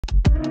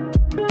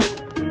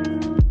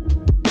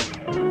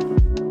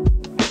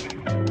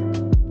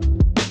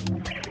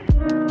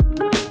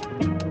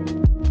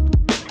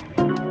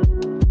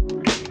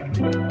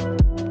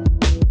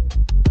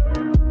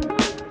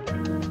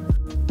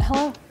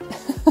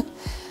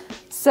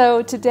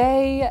So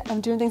today I'm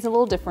doing things a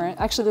little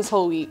different. Actually, this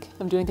whole week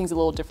I'm doing things a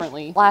little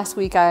differently. Last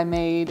week I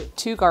made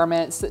 2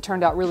 garments that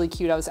turned out really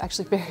cute. I was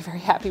actually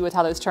very happy with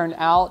how those turned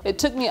out. It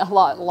took me a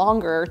lot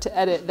longer to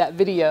edit that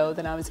video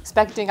than I was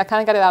expecting. I kind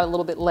of got it out a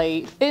little bit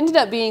late. It ended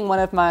up being one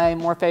of my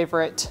more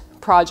favorite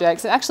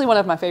projects, and actually one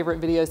of my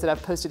favorite videos that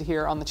I've posted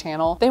here on the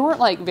channel. They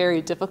weren't like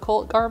very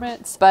difficult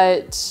garments,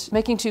 but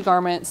making 2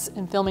 garments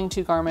and filming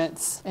 2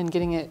 garments and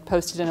getting it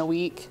posted in a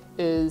week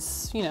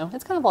is, you know,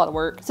 it's kind of a lot of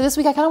work. So this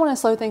week I kind of want to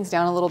slow things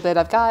down a little bit.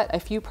 I've got a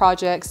few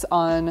projects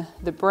on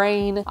the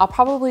brain. I'll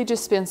probably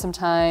just spend some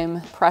time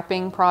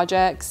prepping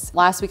projects.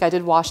 Last week I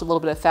did wash a little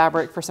bit of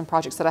fabric for some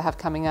projects that I have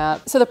coming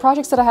up. So the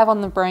projects that I have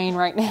on the brain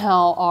right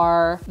now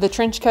are the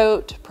trench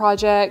coat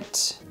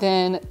project,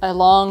 then a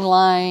long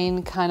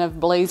line kind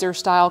of blazer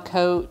style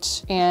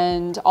coat,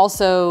 and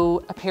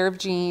also a pair of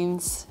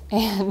jeans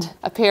and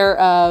a pair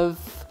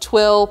of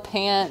twill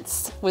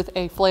pants with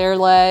a flare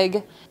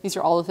leg. These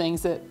are all the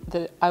things that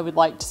I would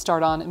like to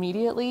start on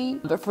immediately.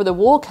 But for the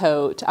wool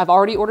coat, I've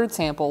already ordered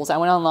samples. I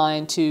went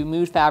online to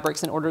Mood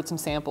Fabrics and ordered some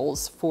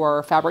samples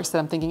for fabrics that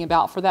I'm thinking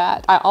about for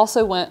that. I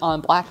also went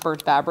on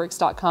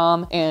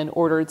blackbirdfabrics.com and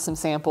ordered some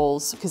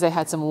samples because they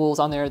had some wools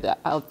on there that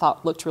I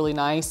thought looked really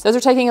nice. Those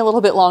are taking a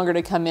little bit longer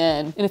to come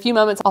in. In a few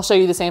moments, I'll show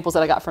you the samples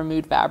that I got from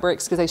Mood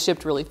Fabrics because they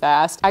shipped really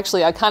fast.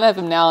 Actually, I kind of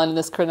am now in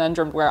this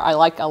conundrum where I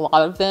like a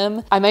lot of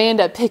them. I may end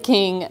up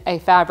picking a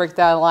fabric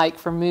that I like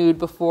from Mood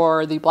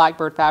before the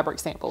Blackbird fabric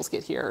samples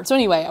get here. So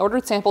anyway, I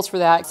ordered samples for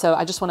that. So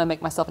I just want to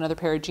make myself another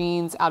pair of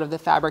jeans out of the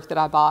fabric that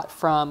I bought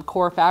from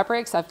Core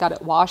Fabrics. I've got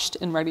it washed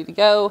and ready to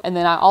go. And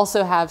then I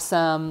also have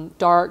some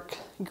dark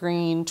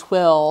green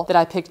twill that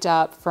I picked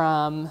up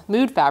from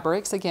Mood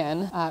Fabrics.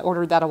 Again, I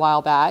ordered that a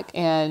while back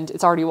and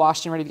it's already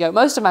washed and ready to go.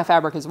 Most of my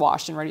fabric is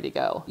washed and ready to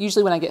go.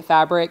 Usually when I get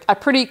fabric, I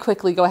pretty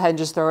quickly go ahead and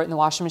just throw it in the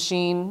washing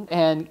machine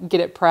and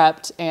get it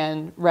prepped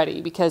and ready,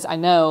 because I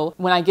know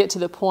when I get to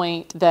the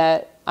point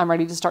that I'm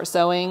ready to start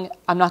sewing,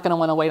 I'm not gonna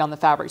wanna wait on the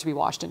fabric to be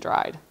washed and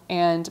dried.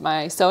 And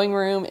my sewing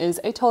room is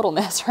a total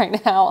mess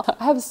right now.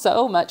 I have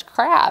so much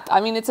crap.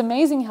 I mean, it's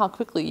amazing how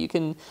quickly you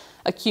can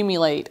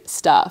accumulate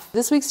stuff.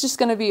 This week's just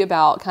gonna be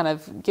about kind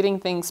of getting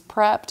things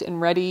prepped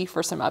and ready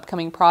for some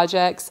upcoming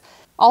projects.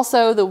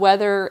 Also, the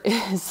weather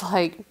is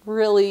like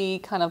really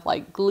kind of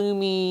like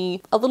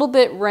gloomy, a little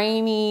bit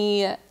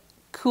rainy,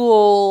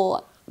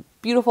 cool,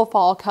 beautiful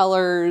fall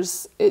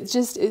colors.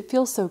 It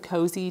feels so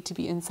cozy to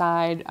be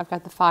inside. I've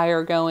got the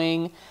fire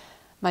going.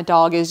 My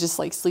dog is just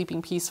like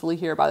sleeping peacefully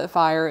here by the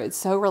fire. It's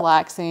so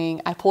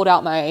relaxing. I pulled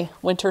out my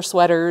winter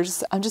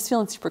sweaters. I'm just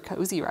feeling super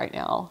cozy right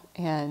now.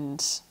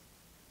 And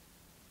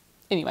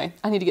anyway,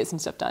 I need to get some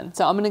stuff done.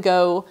 So I'm gonna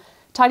go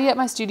tidy up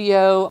my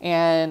studio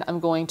and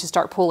I'm going to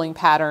start pulling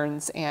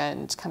patterns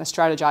and kind of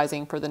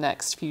strategizing for the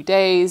next few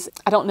days.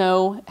 I don't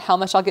know how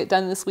much I'll get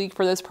done this week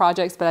for those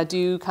projects, but I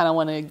do kind of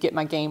want to get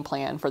my game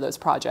plan for those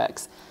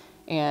projects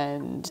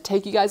and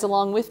take you guys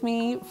along with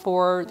me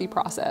for the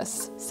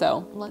process.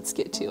 So let's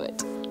get to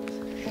it.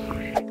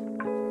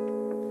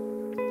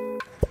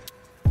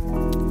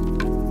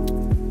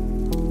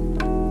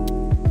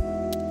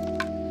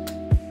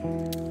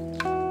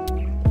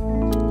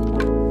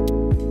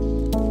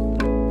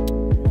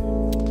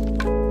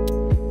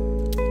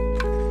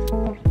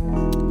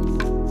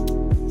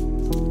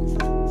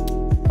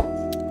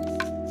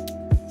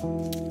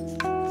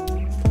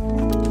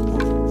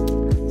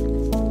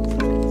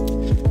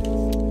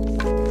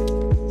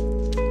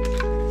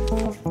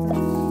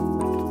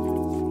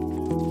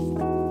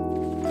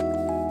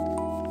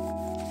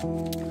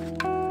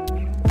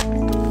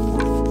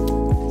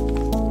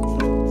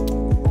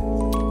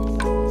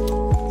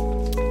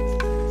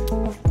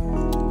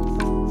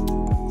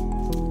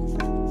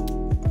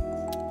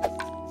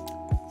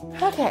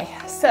 Okay,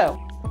 so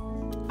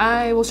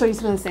I will show you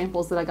some of the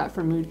samples that I got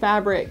from Mood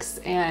Fabrics,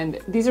 and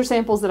these are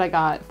samples that I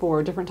got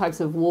for different types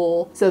of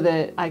wool so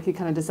that I could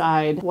kind of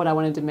decide what I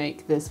wanted to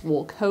make this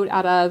wool coat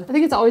out of. I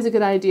think it's always a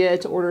good idea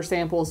to order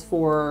samples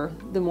for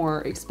the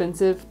more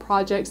expensive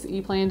projects that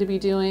you plan to be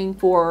doing.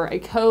 For a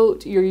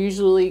coat, you're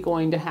usually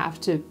going to have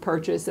to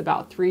purchase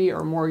about 3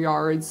 or more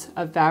yards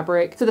of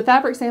fabric. So the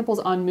fabric samples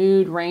on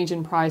Mood range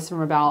in price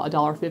from about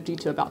 $1.50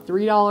 to about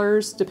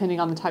 $3, depending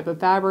on the type of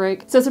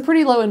fabric. So it's a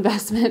pretty low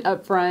investment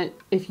up front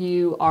if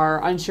you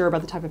are unsure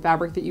about the type of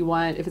fabric that you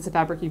want, if it's a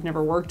fabric you've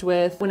never worked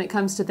with. When it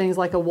comes to things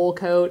like a wool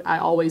coat, I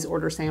always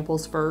order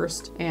samples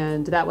first,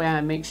 and that way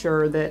I make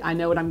sure that I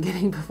know what I'm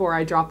getting before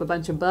I drop a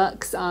bunch of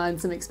bucks on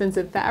some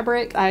expensive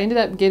fabric. I ended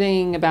up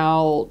getting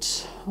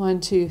about 1,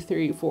 2,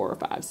 3, 4,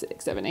 5,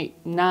 6, 7,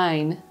 8,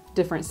 9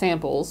 different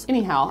samples.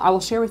 Anyhow, I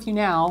will share with you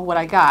now what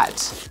I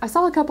got. I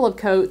saw a couple of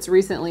coats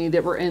recently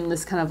that were in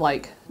this kind of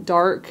like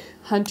dark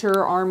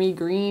hunter army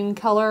green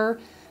color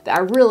that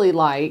I really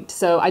liked.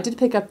 So I did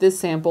pick up this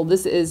sample.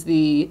 This is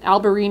the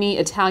Alberini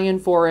Italian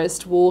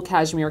Forest Wool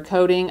Cashmere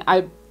Coating.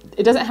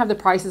 It doesn't have the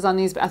prices on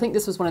these, but I think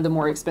this was one of the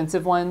more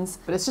expensive ones.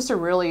 But it's just a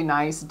really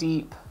nice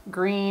deep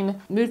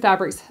green. Mood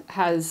Fabrics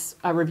has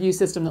a review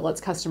system that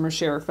lets customers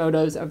share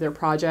photos of their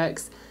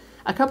projects.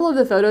 A couple of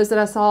the photos that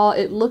I saw,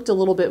 it looked a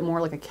little bit more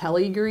like a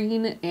Kelly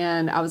green,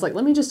 and I was like,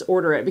 let me just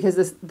order it,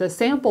 because the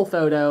sample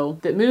photo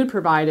that Mood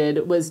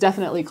provided was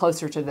definitely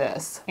closer to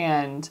this.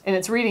 And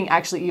it's reading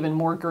actually even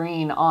more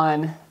green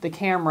on the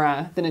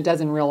camera than it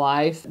does in real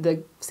life.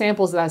 The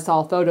samples that I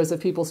saw, photos of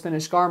people's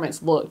finished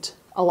garments, looked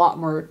a lot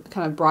more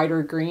kind of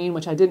brighter green,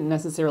 which I didn't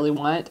necessarily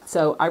want.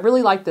 So I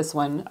really like this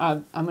one.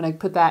 I'm gonna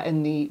put that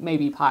in the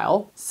maybe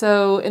pile.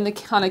 So in the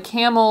kind of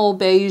camel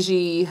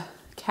beigey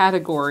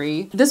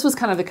category, this was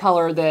kind of the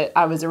color that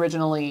I was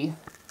originally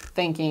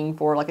thinking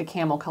for like a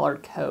camel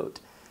colored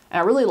coat.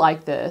 And I really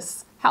like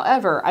this.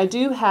 However, I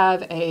do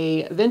have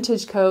a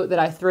vintage coat that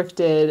I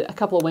thrifted a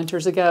couple of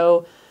winters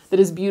ago that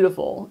is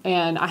beautiful,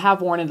 and I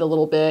have worn it a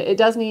little bit. It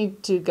does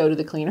need to go to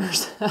the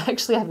cleaners. I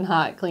actually have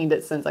not cleaned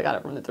it since I got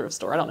it from the thrift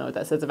store. I don't know what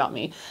that says about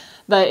me,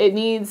 but it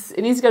needs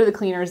to go to the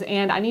cleaners,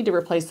 and I need to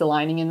replace the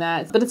lining in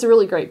that. But it's a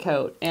really great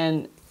coat,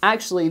 and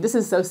actually, this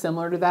is so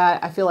similar to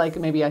that, I feel like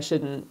maybe I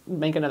shouldn't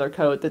make another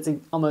coat that's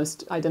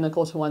almost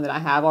identical to one that I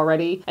have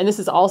already. And this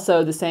is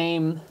also the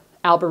same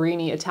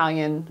Alberini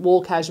Italian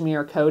wool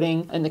cashmere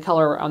coating, and the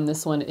color on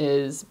this one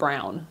is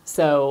brown.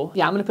 So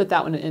yeah, I'm gonna put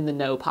that one in the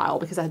no pile,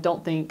 because I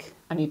don't think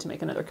I need to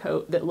make another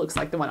coat that looks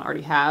like the one I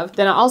already have.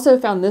 Then I also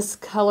found this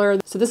color.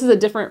 So this is a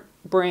different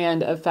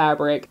brand of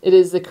fabric. It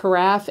is the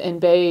Carafe and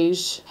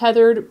Beige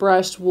Heathered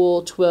Brushed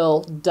Wool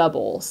Twill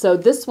Double. So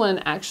this one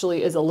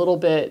actually is a little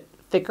bit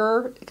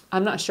thicker.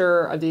 I'm not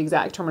sure of the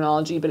exact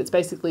terminology, but it's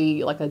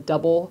basically like a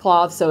double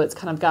cloth. So it's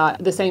kind of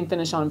got the same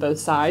finish on both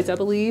sides, I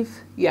believe.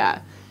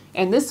 Yeah.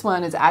 And this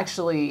one is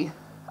actually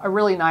a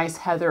really nice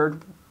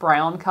heathered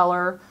brown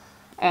color.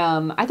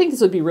 I think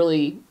this would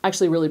be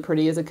actually really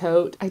pretty as a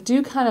coat. I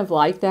do kind of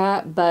like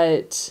that,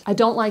 but I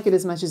don't like it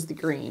as much as the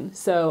green.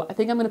 So I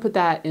think I'm gonna put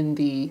that in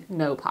the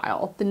no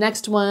pile. The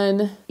next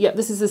one, yep,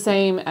 this is the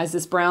same as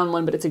this brown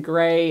one, but it's a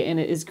gray, and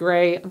it is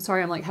gray. I'm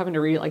sorry, I'm like having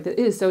to read it like this.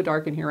 It is so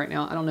dark in here right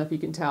now. I don't know if you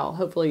can tell.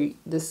 Hopefully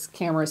this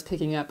camera is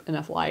picking up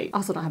enough light. I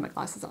also don't have my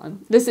glasses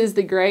on. This is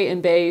the Gray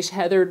and Beige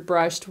Heathered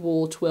Brushed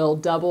Wool Twill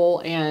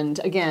Double. And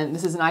again,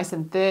 this is nice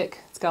and thick.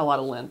 It's got a lot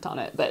of length on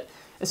it, but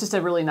it's just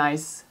a really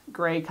nice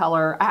gray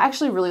color. I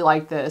actually really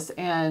like this,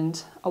 and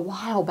a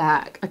while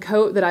back, a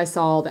coat that I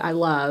saw that I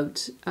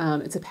loved,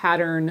 it's a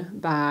pattern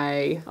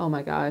by, oh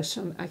my gosh,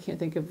 I can't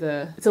think of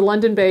it's a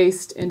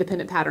London-based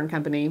independent pattern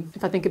company.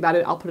 If I think about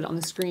it, I'll put it on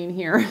the screen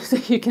here so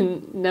you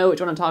can know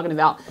which one I'm talking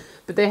about.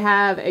 But they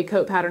have a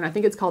coat pattern, I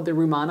think it's called the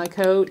Rumana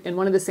coat, and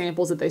one of the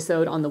samples that they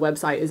sewed on the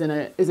website is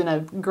in a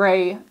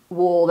gray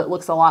wool that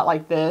looks a lot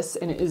like this,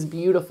 and it is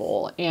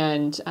beautiful.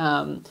 And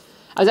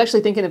I was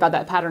actually thinking about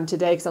that pattern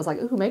today, because I was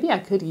like, ooh, maybe I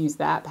could use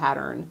that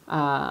pattern.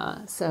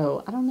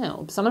 So I don't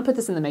know. So I'm gonna put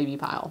this in the maybe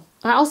pile.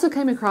 I also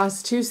came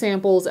across two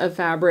samples of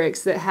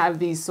fabrics that have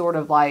these sort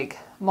of like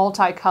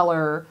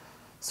multicolor,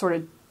 sort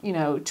of, you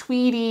know,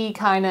 tweedy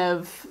kind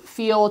of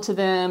feel to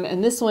them.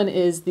 And this one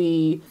is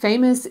the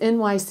famous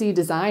NYC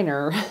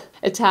designer,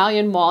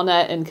 Italian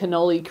Walnut and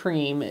Cannoli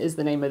Cream is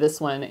the name of this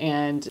one.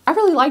 And I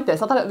really like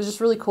this. I thought it was just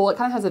really cool. It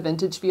kind of has a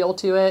vintage feel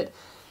to it.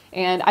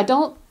 And I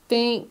don't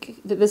think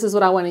that this is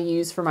what I want to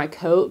use for my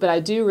coat, but I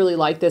do really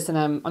like this, and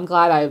I'm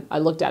glad I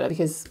looked at it,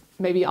 because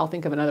maybe I'll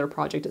think of another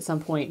project at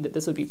some point that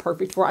this would be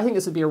perfect for. I think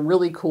this would be a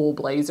really cool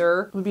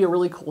blazer. It would be a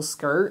really cool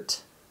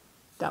skirt.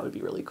 That would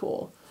be really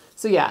cool.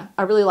 So yeah,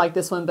 I really like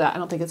this one, but I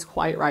don't think it's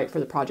quite right for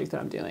the project that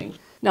I'm doing.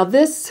 Now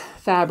this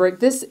fabric,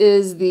 this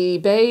is the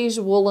beige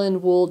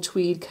woolen wool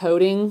tweed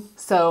coating.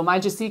 So my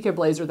Jessica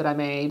blazer that I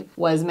made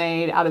was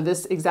made out of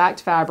this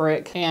exact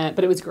fabric,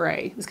 but it was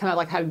gray. It was kind of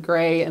like had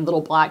gray and little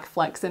black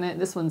flecks in it.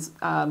 This one's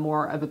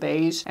more of a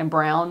beige and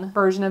brown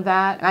version of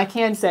that. And I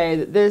can say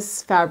that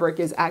this fabric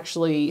is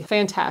actually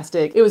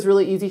fantastic. It was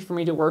really easy for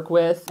me to work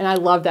with, and I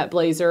love that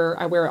blazer.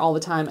 I wear it all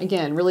the time.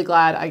 Again, really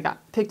glad I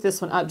picked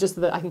this one up just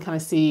so that I can kind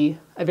of see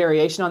a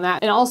variation on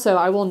that. And also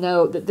I will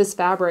note that this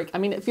fabric, I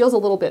mean, it feels a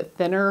little bit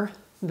thinner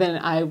than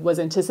I was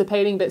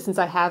anticipating, but since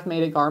I have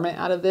made a garment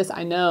out of this,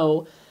 I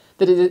know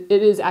that it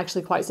is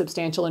actually quite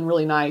substantial and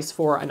really nice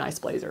for a nice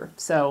blazer.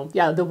 So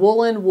yeah, the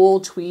woolen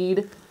wool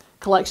tweed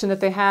collection that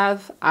they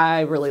have,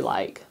 I really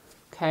like,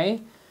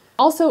 okay?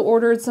 Also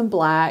ordered some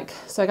black.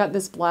 So I got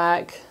this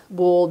black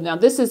wool. Now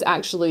this is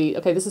actually,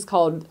 okay, this is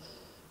called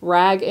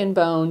Rag and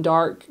Bone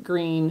Dark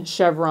Green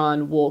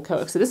Chevron Wool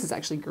Coat. So this is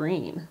actually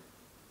green.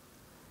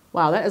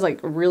 Wow, that is like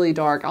really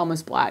dark,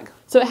 almost black.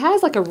 So it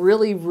has like a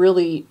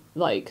really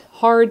like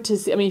hard to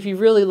see. I mean, if you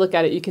really look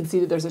at it, you can see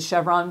that there's a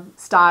chevron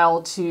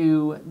style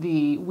to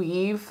the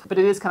weave, but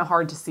it is kind of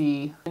hard to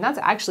see. And that's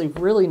actually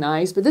really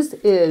nice, but this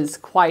is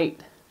quite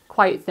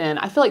thin.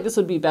 I feel like this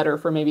would be better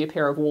for maybe a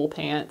pair of wool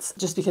pants,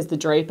 just because the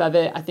drape of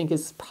it, I think,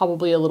 is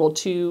probably a little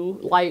too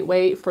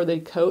lightweight for the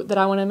coat that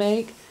I want to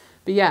make.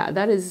 But yeah,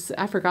 that is,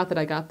 I forgot that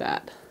I got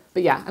that.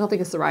 But yeah, I don't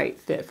think it's the right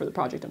fit for the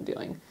project I'm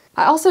doing.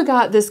 I also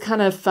got this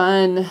kind of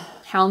fun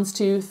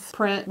houndstooth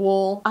print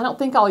wool. I don't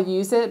think I'll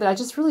use it, but I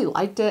just really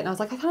liked it. And I was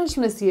like, I kind of just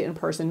want to see it in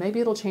person. Maybe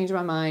it'll change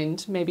my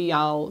mind. Maybe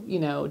I'll, you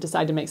know,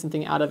 decide to make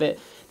something out of it.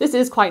 This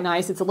is quite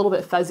nice. It's a little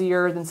bit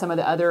fuzzier than some of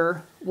the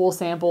other wool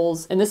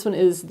samples. And this one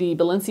is the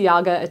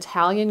Balenciaga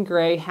Italian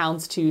Gray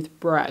Houndstooth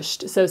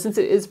brushed. So since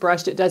it is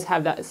brushed, it does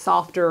have that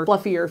softer,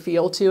 fluffier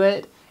feel to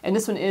it. And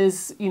this one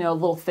is, you know, a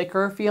little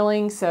thicker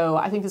feeling, so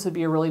I think this would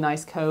be a really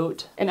nice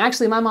coat. And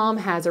actually my mom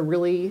has a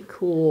really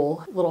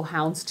cool little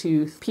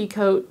houndstooth pea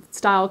coat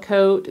style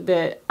coat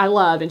that I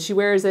love, and she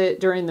wears it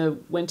during the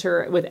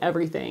winter with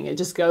everything. It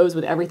just goes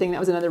with everything. That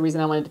was another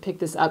reason I wanted to pick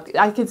this up.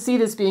 I could see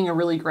this being a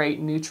really great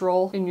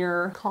neutral in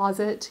your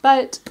closet,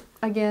 but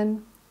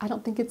again, I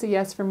don't think it's a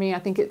yes for me. I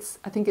think it's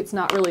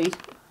not really.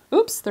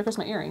 Oops, there goes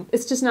my earring.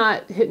 It's just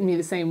not hitting me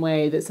the same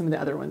way that some of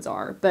the other ones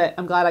are, but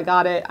I'm glad I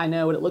got it. I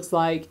know what it looks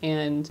like,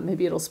 and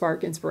maybe it'll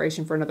spark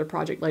inspiration for another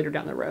project later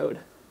down the road.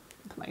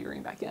 Put my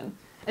earring back in.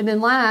 And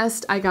then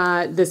last, I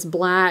got this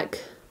black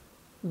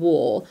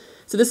wool.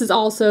 So this is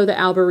also the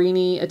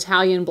Alberini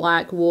Italian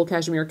black wool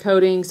cashmere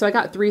coating. So I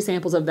got 3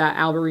 samples of that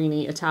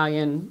Alberini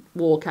Italian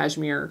wool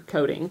cashmere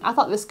coating. I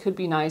thought this could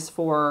be nice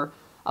for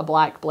a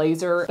black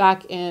blazer.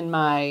 Back in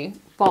my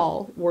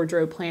fall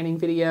wardrobe planning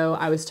video,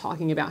 I was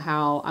talking about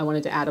how I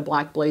wanted to add a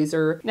black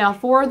blazer. Now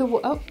for the,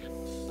 oh,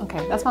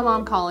 okay, that's my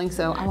mom calling,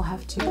 so I will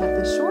have to cut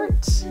this short.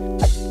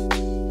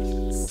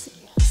 Let's see,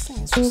 this thing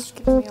is just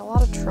giving me a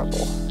lot of trouble.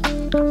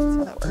 Let's see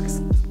how that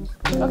works.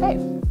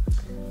 Okay,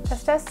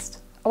 test.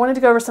 I wanted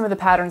to go over some of the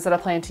patterns that I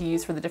plan to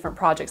use for the different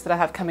projects that I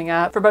have coming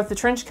up. For both the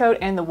trench coat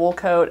and the wool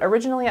coat,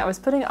 originally I was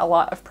putting a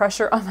lot of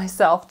pressure on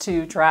myself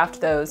to draft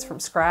those from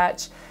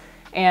scratch.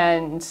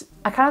 And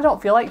I kind of don't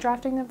feel like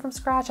drafting them from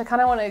scratch. I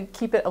kind of want to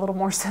keep it a little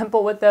more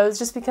simple with those,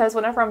 just because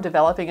whenever I'm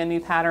developing a new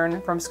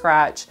pattern from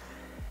scratch,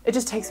 it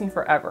just takes me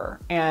forever.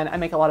 And I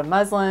make a lot of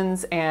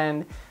muslins,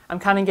 and I'm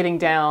kind of getting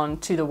down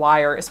to the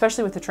wire,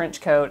 especially with the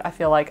trench coat. I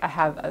feel like I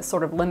have a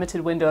sort of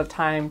limited window of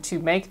time to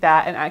make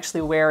that and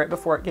actually wear it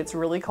before it gets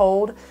really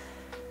cold.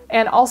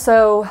 And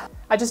also,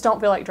 I just don't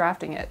feel like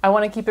drafting it. I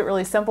want to keep it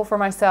really simple for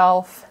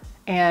myself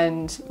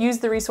and use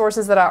the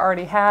resources that I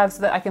already have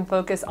so that I can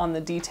focus on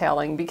the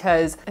detailing,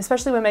 because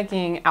especially when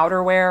making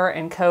outerwear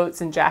and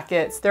coats and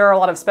jackets, there are a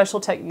lot of special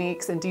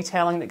techniques and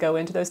detailing that go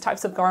into those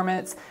types of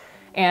garments.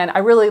 And I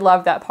really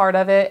love that part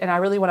of it, and I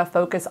really want to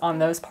focus on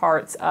those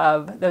parts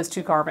of those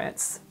 2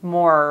 garments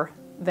more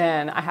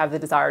than I have the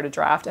desire to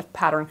draft a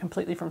pattern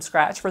completely from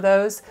scratch for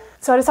those.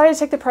 So I decided to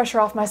take the pressure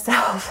off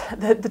myself,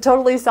 the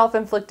totally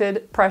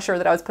self-inflicted pressure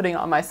that I was putting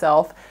on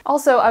myself.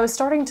 Also, I was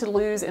starting to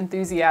lose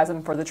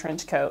enthusiasm for the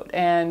trench coat,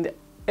 and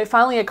it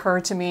finally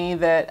occurred to me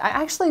that I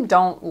actually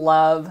don't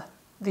love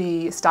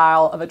the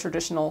style of a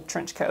traditional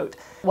trench coat.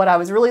 What I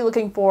was really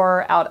looking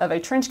for out of a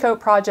trench coat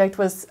project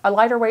was a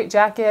lighter weight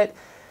jacket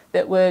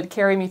that would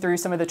carry me through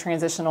some of the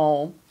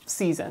transitional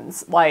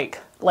seasons, like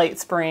late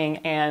spring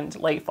and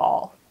late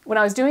fall. When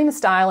I was doing the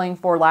styling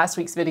for last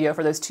week's video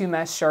for those 2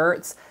 mesh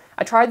shirts,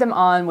 I tried them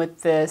on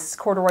with this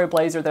corduroy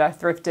blazer that I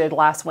thrifted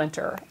last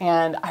winter,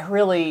 and I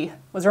really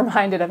was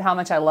reminded of how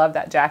much I love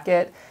that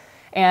jacket.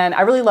 And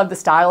I really love the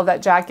style of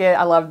that jacket.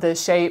 I love the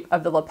shape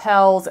of the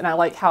lapels, and I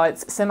like how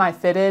it's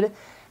semi-fitted.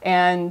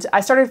 And I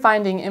started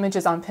finding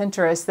images on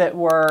Pinterest that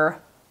were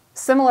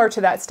similar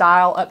to that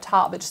style up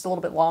top, but just a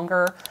little bit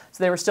longer.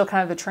 So they were still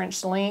kind of the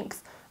trench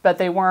length, but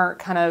they weren't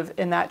kind of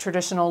in that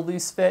traditional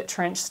loose fit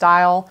trench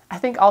style. I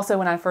think also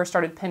when I first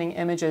started pinning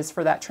images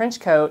for that trench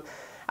coat,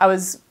 I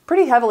was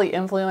pretty heavily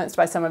influenced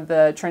by some of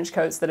the trench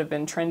coats that have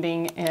been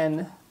trending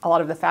in a lot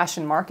of the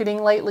fashion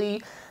marketing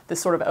lately, the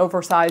sort of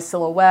oversized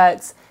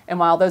silhouettes. And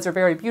while those are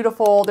very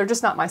beautiful, they're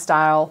just not my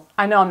style.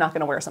 I know I'm not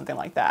gonna wear something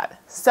like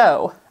that.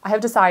 So I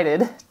have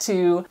decided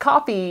to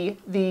copy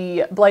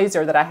the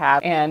blazer that I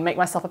have and make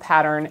myself a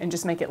pattern and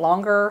just make it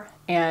longer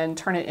and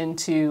turn it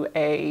into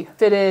a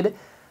fitted,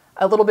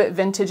 a little bit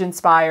vintage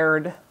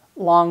inspired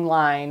long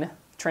line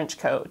trench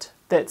coat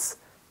that's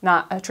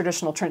not a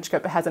traditional trench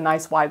coat but has a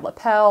nice wide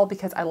lapel,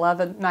 because I love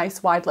a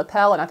nice wide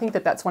lapel, and I think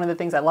that that's one of the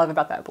things I love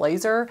about that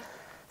blazer.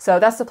 So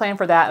that's the plan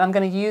for that, and I'm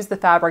going to use the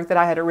fabric that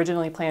I had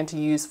originally planned to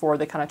use for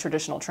the kind of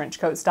traditional trench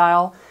coat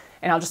style,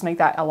 and I'll just make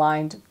that a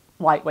lined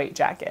lightweight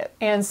jacket.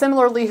 And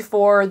similarly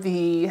for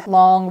the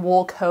long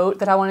wool coat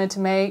that I wanted to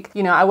make,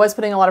 you know, I was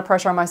putting a lot of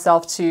pressure on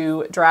myself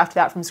to draft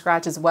that from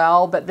scratch as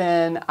well, but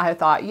then I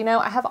thought, you know,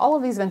 I have all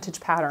of these vintage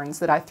patterns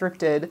that I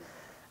thrifted,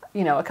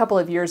 you know, a couple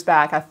of years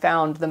back. I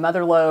found the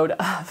mother load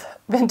of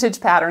vintage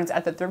patterns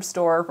at the thrift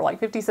store for like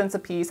 50 cents a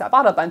piece. I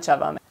bought a bunch of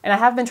them, and I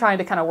have been trying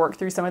to kind of work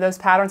through some of those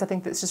patterns. I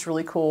think that's just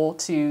really cool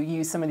to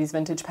use some of these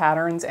vintage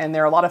patterns, and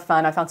they're a lot of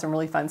fun. I found some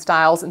really fun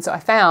styles, and so I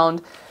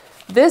found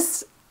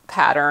this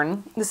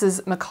pattern. This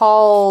is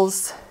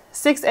McCall's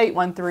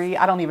 6813.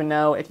 I don't even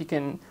know if you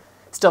can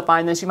still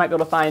find this. You might be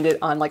able to find it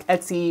on like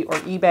Etsy or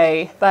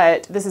eBay,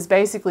 but this is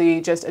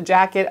basically just a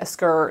jacket, a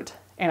skirt,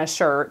 and a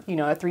shirt, you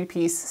know, a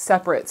 3-piece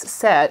separates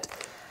set.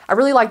 I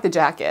really like the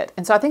jacket,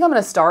 and so I think I'm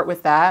going to start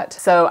with that.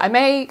 So I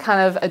may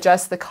kind of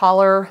adjust the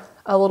collar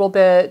a little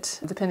bit,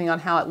 depending on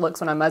how it looks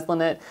when I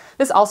muslin it.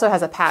 This also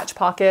has a patch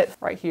pocket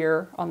right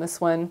here on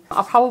this one.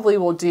 I probably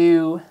will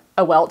do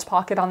a welt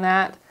pocket on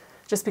that,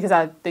 just because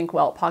I think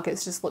welt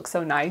pockets just look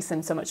so nice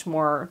and so much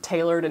more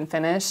tailored and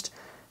finished.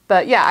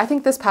 But yeah, I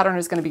think this pattern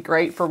is going to be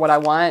great for what I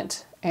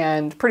want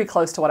and pretty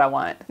close to what I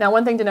want. Now,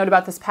 one thing to note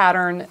about this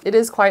pattern, it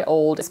is quite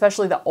old,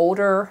 especially the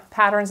older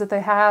patterns that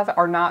they have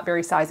are not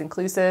very size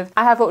inclusive.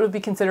 I have what would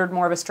be considered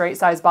more of a straight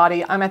size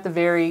body. I'm at the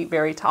very,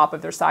 very top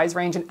of their size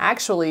range, and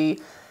actually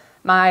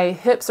my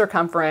hip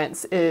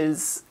circumference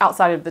is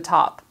outside of the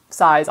top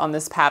size on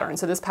this pattern.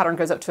 So this pattern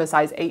goes up to a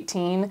size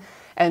 18,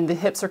 and the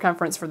hip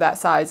circumference for that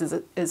size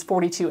is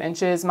 42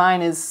 inches.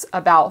 Mine is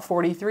about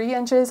 43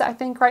 inches, I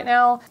think, right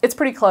now. It's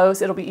pretty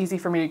close. It'll be easy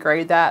for me to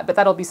grade that, but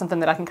that'll be something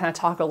that I can kind of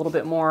talk a little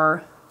bit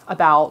more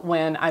about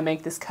when I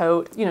make this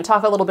coat. You know,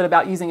 talk a little bit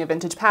about using a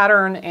vintage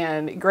pattern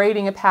and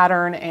grading a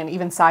pattern and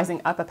even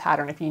sizing up a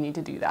pattern if you need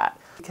to do that,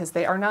 because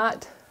they are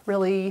not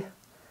really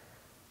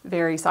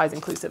very size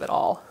inclusive at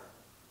all.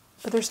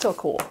 But they're still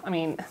cool. I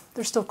mean,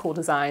 they're still cool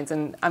designs.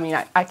 And I mean,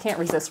 I can't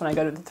resist when I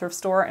go to the thrift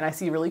store and I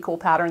see really cool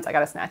patterns, I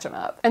gotta snatch them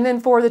up. And then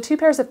for the two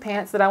pairs of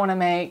pants that I wanna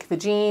make, the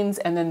jeans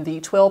and then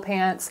the twill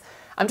pants,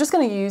 I'm just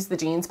gonna use the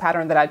jeans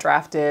pattern that I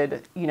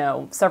drafted, you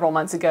know, several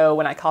months ago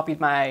when I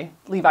copied my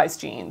Levi's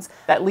jeans,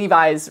 that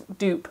Levi's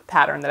dupe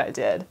pattern that I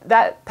did.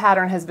 That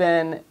pattern has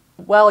been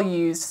well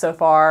used so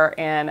far,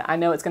 and I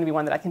know it's gonna be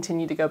one that I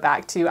continue to go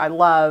back to. I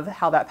love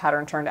how that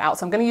pattern turned out.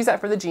 So I'm gonna use that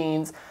for the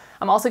jeans.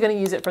 I'm also gonna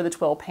use it for the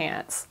twill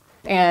pants.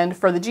 And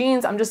for the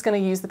jeans, I'm just going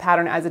to use the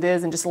pattern as it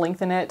is and just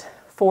lengthen it.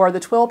 For the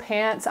twill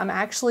pants, I'm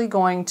actually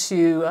going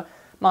to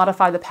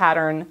modify the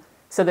pattern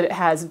so that it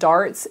has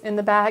darts in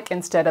the back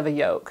instead of a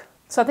yoke.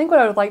 So I think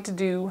what I would like to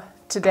do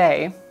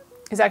today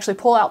is actually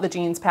pull out the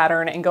jeans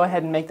pattern and go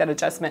ahead and make that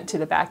adjustment to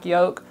the back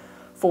yoke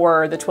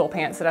for the twill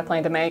pants that I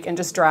plan to make, and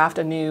just draft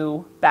a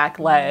new back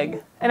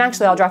leg. And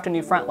actually I'll draft a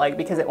new front leg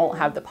because it won't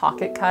have the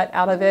pocket cut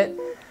out of it.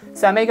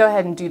 So I may go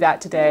ahead and do that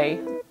today.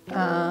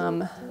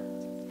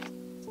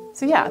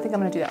 So yeah, I think I'm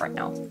gonna do that right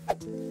now.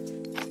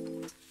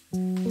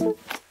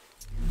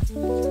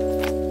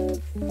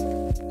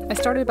 I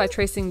started by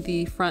tracing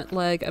the front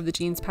leg of the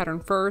jeans pattern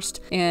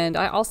first, and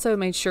I also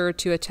made sure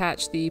to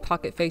attach the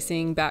pocket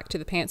facing back to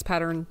the pants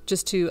pattern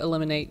just to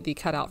eliminate the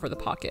cutout for the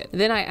pocket.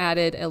 Then I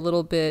added a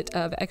little bit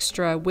of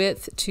extra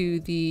width to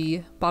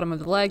the bottom of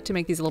the leg to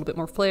make these a little bit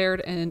more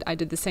flared, and I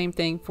did the same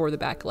thing for the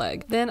back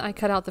leg. Then I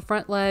cut out the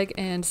front leg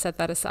and set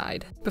that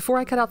aside. Before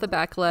I cut out the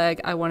back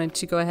leg, I wanted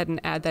to go ahead and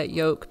add that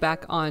yoke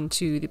back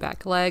onto the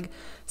back leg.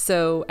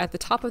 So at the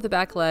top of the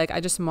back leg, I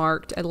just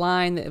marked a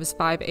line that was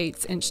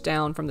 5/8 inch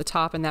down from the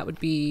top, and that would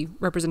be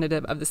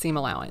representative of the seam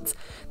allowance.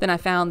 Then I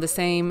found the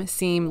same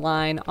seam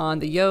line on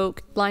the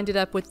yoke, lined it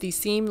up with the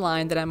seam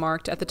line that I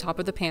marked at the top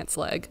of the pants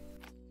leg,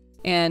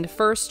 and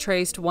first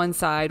traced one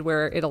side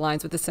where it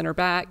aligns with the center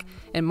back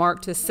and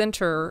marked the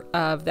center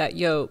of that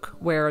yoke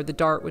where the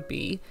dart would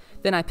be.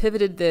 Then I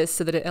pivoted this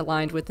so that it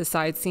aligned with the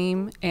side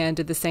seam and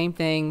did the same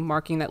thing,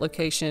 marking that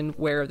location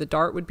where the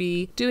dart would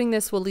be. Doing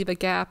this will leave a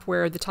gap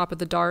where the top of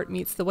the dart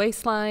meets the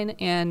waistline,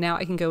 and now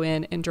I can go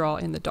in and draw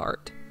in the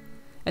dart.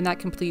 And that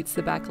completes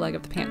the back leg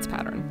of the pants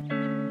pattern.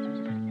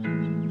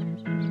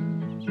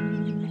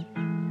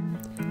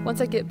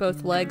 Once I get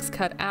both legs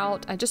cut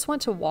out, I just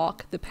want to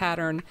walk the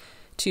pattern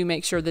to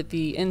make sure that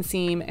the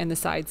inseam and the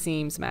side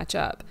seams match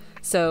up.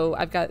 So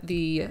I've got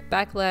the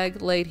back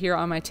leg laid here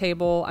on my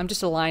table. I'm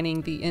just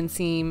aligning the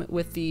inseam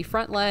with the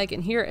front leg,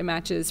 and here it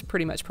matches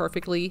pretty much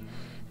perfectly.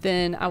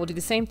 Then I will do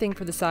the same thing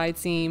for the side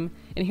seam,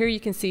 and here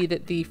you can see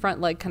that the front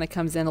leg kind of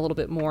comes in a little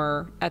bit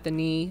more at the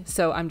knee,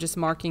 so I'm just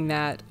marking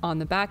that on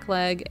the back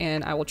leg,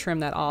 and I will trim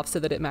that off so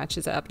that it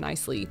matches up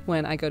nicely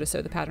when I go to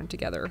sew the pattern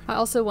together. I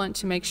also want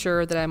to make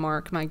sure that I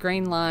mark my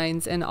grain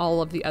lines and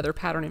all of the other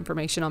pattern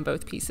information on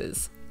both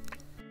pieces.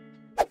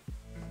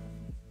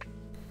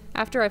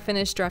 After I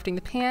finished drafting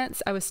the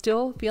pants, I was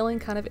still feeling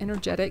kind of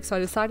energetic, so I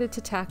decided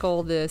to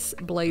tackle this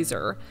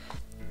blazer.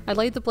 I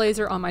laid the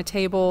blazer on my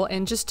table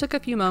and just took a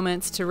few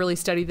moments to really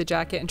study the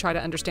jacket and try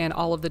to understand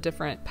all of the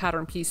different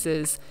pattern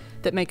pieces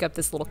that make up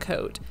this little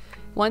coat.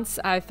 Once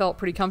I felt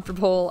pretty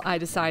comfortable, I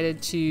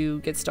decided to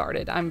get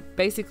started. I'm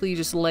basically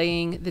just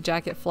laying the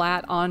jacket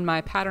flat on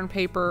my pattern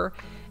paper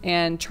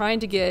and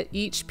trying to get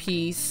each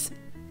piece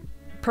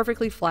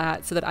perfectly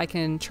flat so that I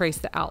can trace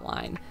the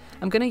outline.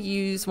 I'm going to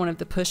use one of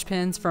the push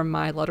pins from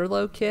my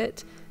Lutterlow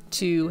kit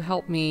to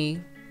help me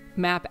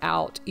map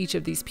out each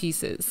of these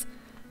pieces.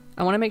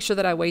 I want to make sure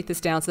that I weight this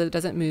down so that it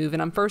doesn't move,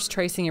 and I'm first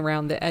tracing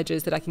around the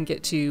edges that I can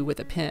get to with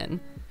a pin.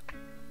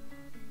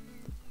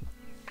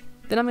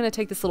 Then I'm going to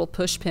take this little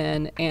push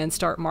pin and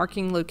start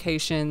marking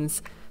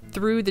locations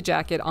through the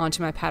jacket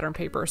onto my pattern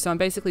paper. So I'm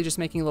basically just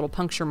making little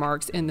puncture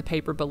marks in the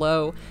paper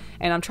below,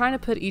 and I'm trying to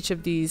put each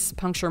of these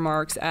puncture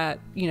marks at,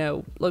 you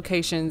know,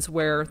 locations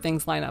where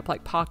things line up,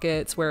 like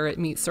pockets, where it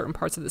meets certain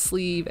parts of the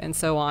sleeve and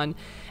so on.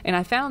 And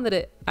I found that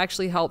it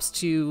actually helps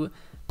to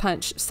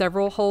punch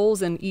several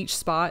holes in each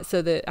spot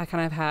so that I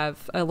kind of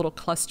have a little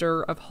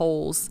cluster of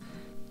holes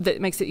that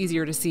makes it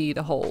easier to see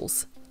the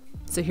holes.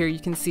 So here you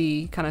can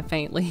see kind of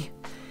faintly,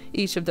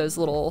 each of those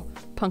little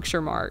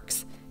puncture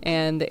marks.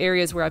 And the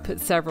areas where I put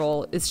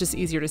several, it's just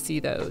easier to see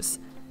those.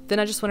 Then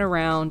I just went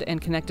around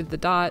and connected the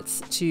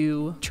dots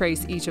to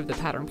trace each of the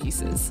pattern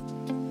pieces.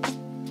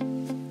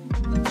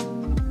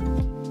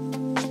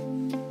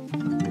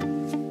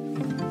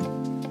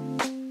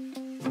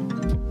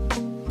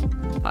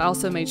 I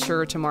also made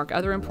sure to mark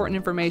other important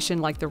information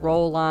like the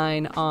roll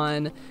line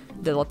on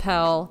the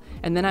lapel,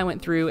 and then I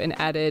went through and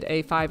added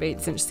a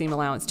 5/8 inch seam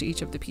allowance to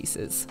each of the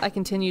pieces. I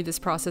continued this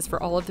process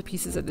for all of the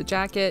pieces of the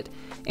jacket,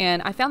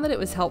 and I found that it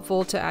was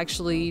helpful to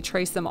actually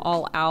trace them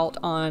all out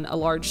on a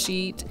large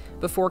sheet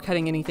before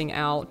cutting anything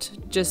out,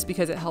 just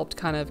because it helped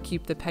kind of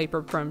keep the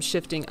paper from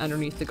shifting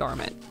underneath the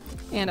garment.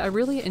 And I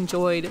really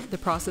enjoyed the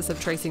process of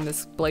tracing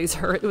this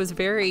blazer. It was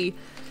very,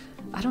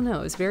 I don't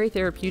know, it was very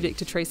therapeutic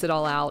to trace it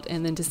all out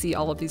and then to see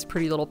all of these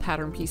pretty little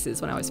pattern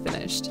pieces when I was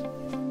finished.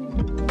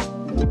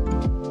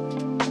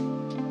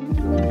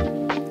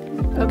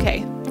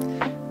 Okay,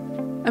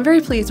 I'm very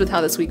pleased with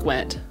how this week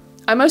went.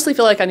 I mostly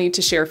feel like I need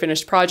to share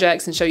finished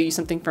projects and show you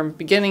something from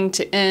beginning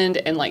to end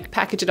and like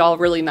package it all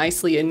really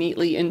nicely and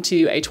neatly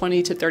into a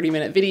 20 to 30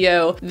 minute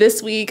video.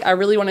 This week, I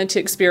really wanted to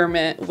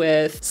experiment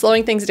with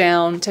slowing things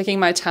down, taking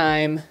my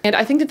time, and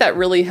I think that that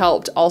really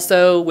helped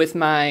also with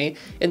my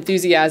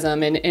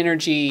enthusiasm and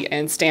energy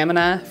and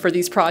stamina for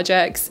these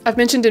projects. I've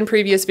mentioned in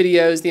previous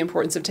videos the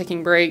importance of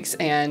taking breaks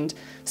and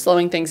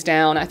slowing things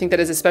down. I think that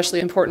is especially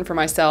important for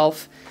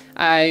myself.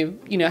 I,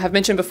 have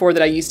mentioned before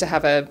that I used to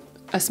have a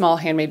small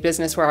handmade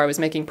business where I was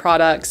making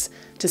products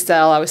to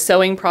sell. I was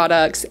sewing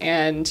products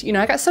and,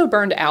 I got so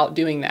burned out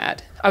doing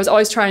that. I was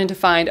always trying to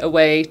find a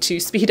way to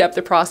speed up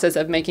the process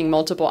of making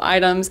multiple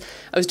items.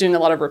 I was doing a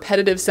lot of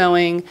repetitive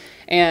sewing,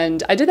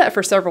 and I did that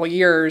for several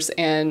years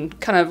and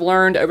kind of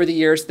learned over the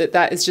years that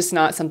that is just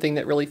not something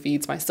that really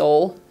feeds my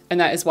soul. And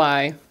that is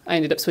why I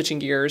ended up switching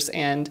gears.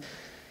 And,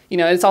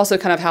 it's also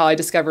kind of how I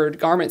discovered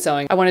garment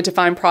sewing. I wanted to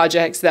find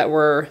projects that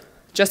were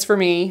just for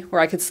me,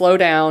 where I could slow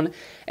down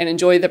and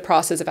enjoy the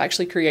process of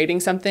actually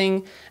creating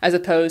something as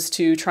opposed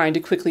to trying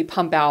to quickly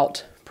pump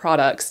out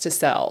products to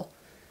sell.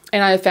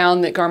 And I have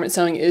found that garment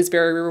sewing is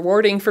very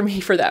rewarding for me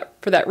for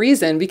that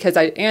reason, because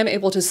I am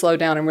able to slow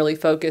down and really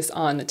focus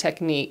on the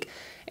technique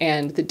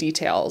and the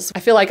details. I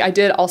feel like I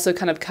did also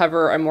kind of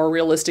cover a more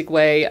realistic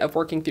way of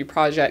working through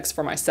projects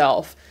for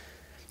myself.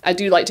 I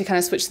do like to kind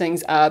of switch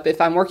things up. If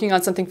I'm working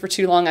on something for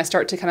too long, I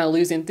start to kind of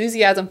lose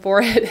enthusiasm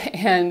for it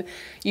and,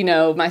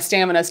 my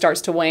stamina starts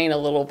to wane a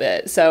little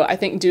bit. So I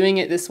think doing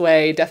it this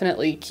way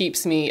definitely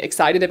keeps me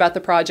excited about the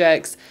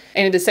projects.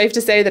 And it is safe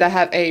to say that I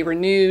have a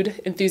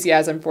renewed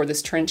enthusiasm for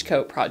this trench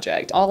coat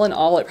project. All in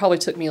all, it probably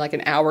took me like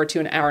an hour to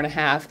an hour and a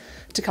half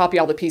to copy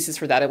all the pieces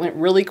for that. It went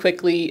really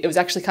quickly. It was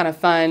actually kind of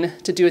fun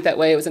to do it that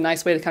way. It was a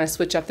nice way to kind of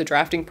switch up the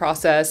drafting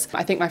process.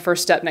 I think my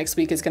first step next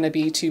week is going to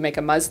be to make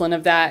a muslin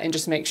of that and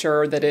just make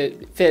sure that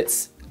it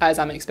fits as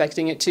I'm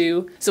expecting it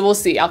to. So we'll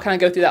see. I'll kind of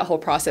go through that whole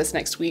process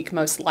next week,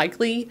 most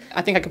likely.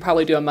 I think I could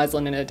probably do a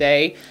muslin in a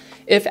day.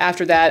 If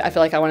after that, I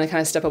feel like I want to kind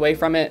of step away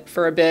from it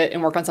for a bit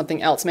and work on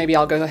something else, maybe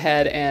I'll go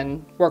ahead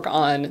and work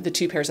on the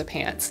 2 pairs of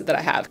pants that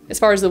I have. As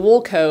far as the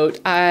wool coat,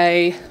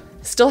 I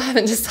still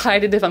haven't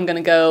decided if I'm going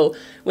to go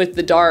with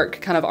the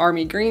dark kind of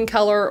army green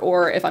color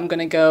or if I'm going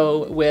to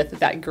go with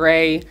that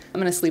gray. I'm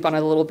going to sleep on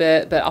it a little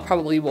bit, but I'll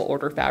probably will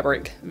order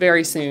fabric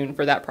very soon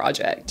for that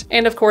project.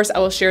 And of course, I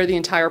will share the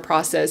entire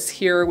process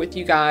here with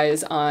you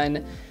guys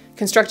on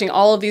constructing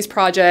all of these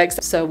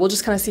projects. So we'll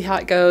just kind of see how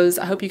it goes.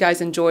 I hope you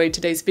guys enjoyed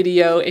today's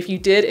video. If you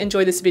did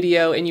enjoy this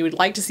video and you would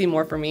like to see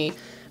more from me,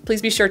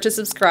 please be sure to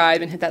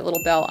subscribe and hit that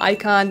little bell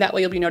icon. That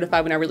way you'll be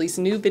notified when I release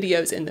new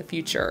videos in the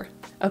future.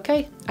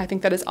 Okay, I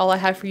think that is all I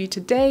have for you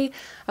today.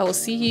 I will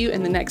see you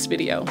in the next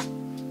video.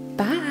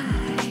 Bye.